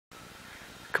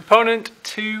Component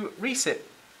to RESIT.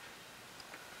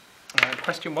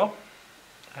 Question 1.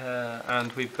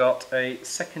 And we've got a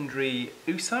secondary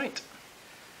oocyte,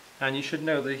 and you should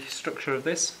know the structure of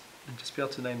this and just be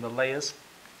able to name the layers.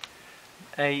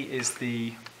 A is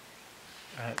the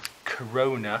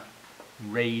corona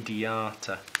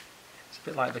radiata. It's a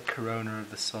bit like the corona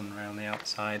of the sun around the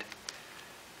outside,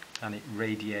 and it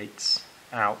radiates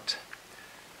out.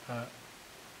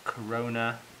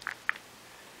 Corona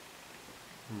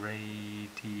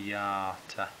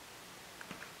radiata.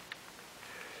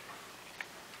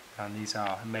 And these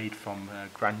are made from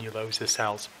granulosa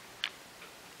cells.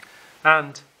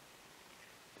 And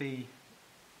the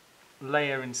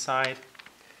layer inside,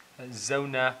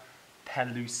 zona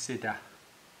pellucida.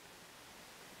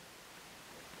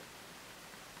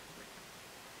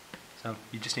 So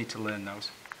you just need to learn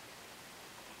those.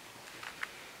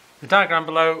 The diagram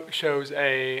below shows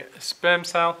a sperm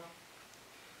cell.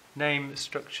 Name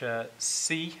structure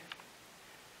C,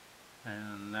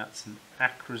 and that's an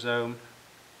acrosome.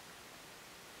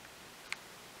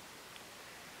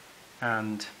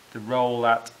 And the role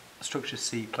that structure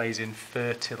C plays in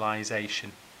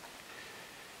fertilization.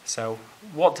 So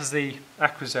what does the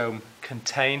acrosome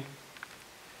contain?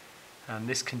 And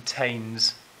this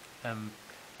contains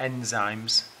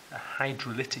enzymes,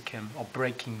 hydrolytic or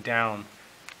breaking down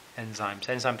enzymes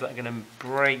that are going to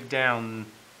break down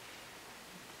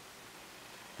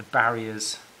the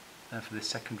barriers for the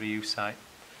secondary oocyte.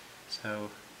 So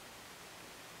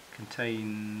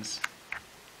contains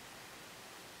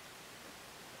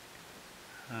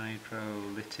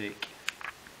hydrolytic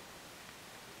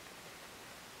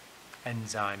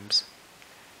enzymes.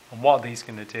 And what are these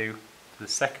going to do for the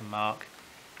second mark?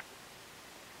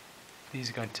 These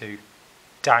are going to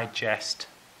digest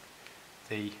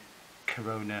the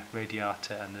corona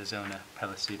radiata and the zona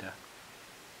pellucida.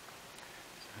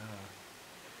 So,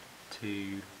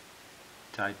 to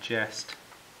digest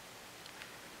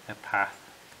a path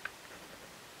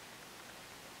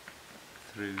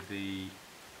through the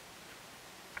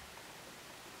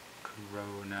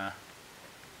corona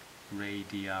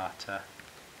radiata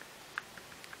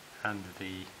and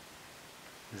the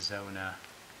zona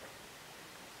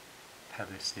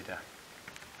pellucida,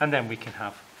 and then we can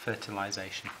have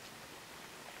fertilization.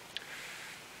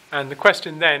 And the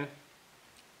question then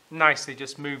nicely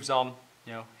just moves on.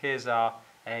 Here's our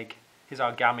egg, here's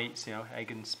our gametes,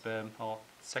 egg and sperm, or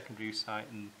secondary oocyte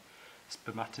and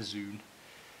spermatozoon.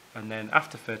 And then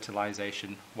after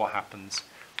fertilization, what happens?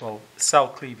 Well, cell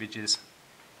cleavage is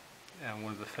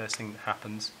one of the first things that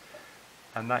happens,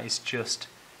 and that is just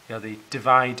the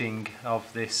dividing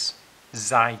of this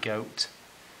zygote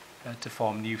to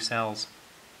form new cells.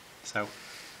 So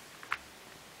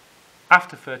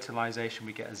after fertilization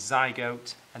we get a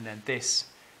zygote, and then this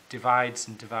divides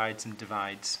and divides and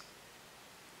divides.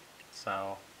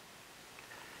 So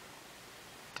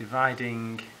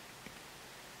dividing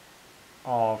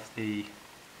of the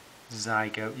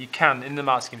zygote, you can, in the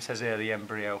mark scheme it says early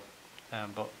embryo,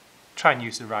 but try and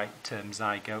use the right term,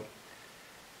 zygote.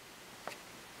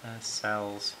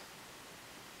 Cells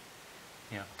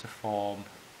to form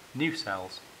new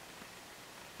cells.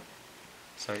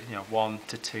 So 1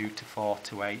 to 2 to 4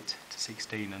 to 8 to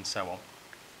 16 and so on.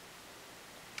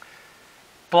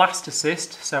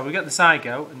 Blastocyst, so we get the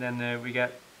zygote, and then we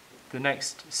get the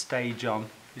next stage on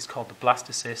is called the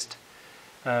blastocyst.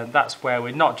 That's where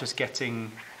we're not just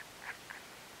getting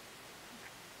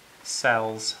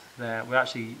cells there, we're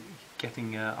actually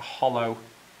getting a hollow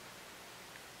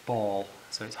ball,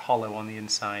 so it's hollow on the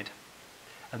inside,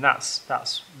 and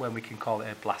that's when we can call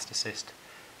it a blastocyst.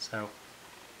 So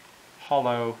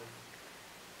hollow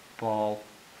ball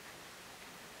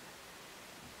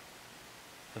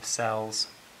of cells,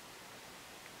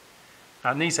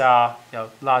 and these are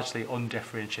largely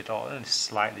undifferentiated, or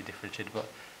slightly differentiated, but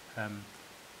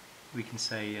we can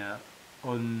say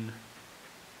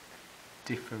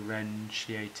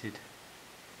undifferentiated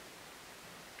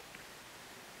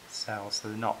cells, so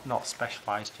they're not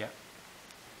specialised yet.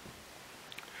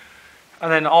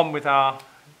 And then on with our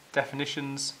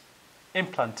definitions.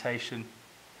 Implantation.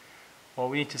 Well,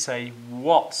 we need to say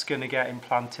what's going to get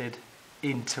implanted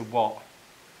into what.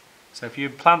 So if you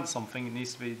implant something, it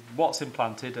needs to be what's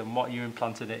implanted and what you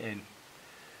implanted it in.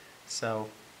 So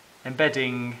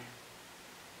embedding.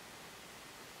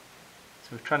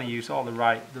 So we're trying to use all the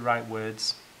right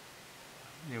words.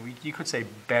 You could say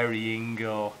burying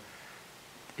or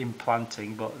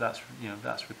implanting, but that's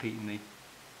repeating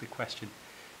the question.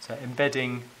 So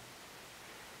embedding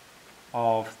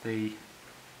of the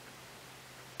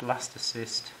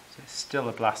blastocyst, so it's still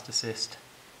a blastocyst,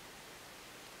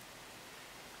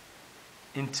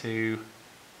 into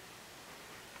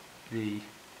you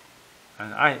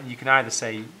can either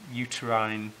say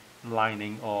uterine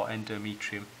lining or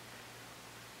endometrium.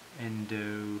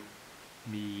 Endometrium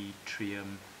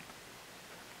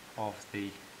of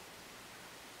the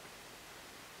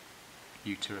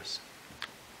uterus.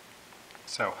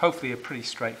 So hopefully a pretty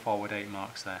straightforward 8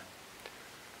 marks there.